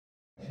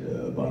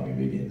The bombing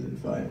begins in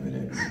 5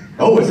 minutes.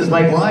 Oh, is this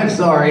Mike Live?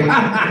 Sorry.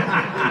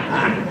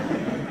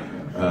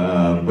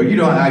 But you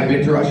know, I've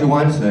been to Russia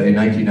once in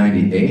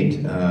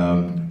 1998,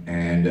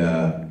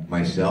 and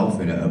myself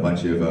and a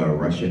bunch of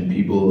Russian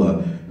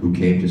people who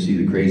came to see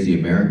the crazy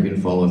American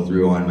follow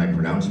through on my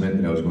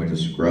pronouncement that I was going to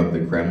scrub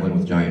the Kremlin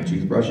with giant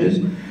toothbrushes.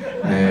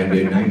 And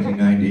in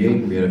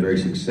 1998, we had a very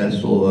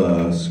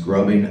successful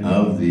scrubbing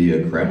of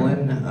the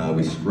Kremlin.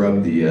 We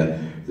scrubbed the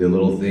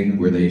little thing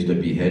where they used to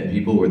behead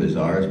people, where the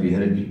czars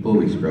beheaded people.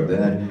 We scrubbed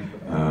that.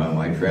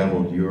 I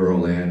traveled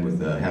Euroland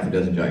with half a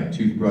dozen giant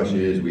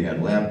toothbrushes. We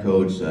had lab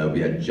coats. We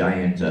had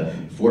giant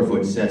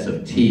 4-foot sets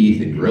of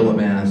teeth and gorilla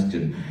masks,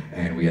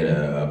 and we had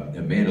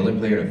a mandolin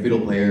player and a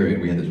fiddle player,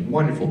 and we had this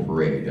wonderful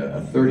parade.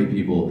 30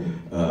 people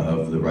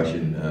of the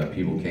Russian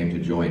people came to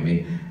join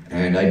me,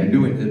 and I'd been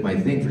doing my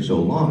thing for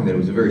so long that it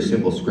was a very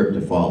simple script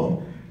to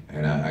follow.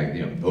 And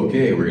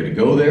okay, we're gonna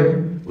go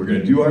there, we're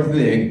gonna do our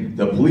thing,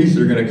 the police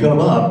are gonna come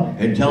up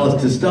and tell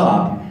us to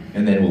stop,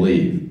 and then we'll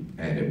leave.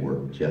 And it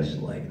worked just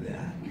like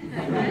that.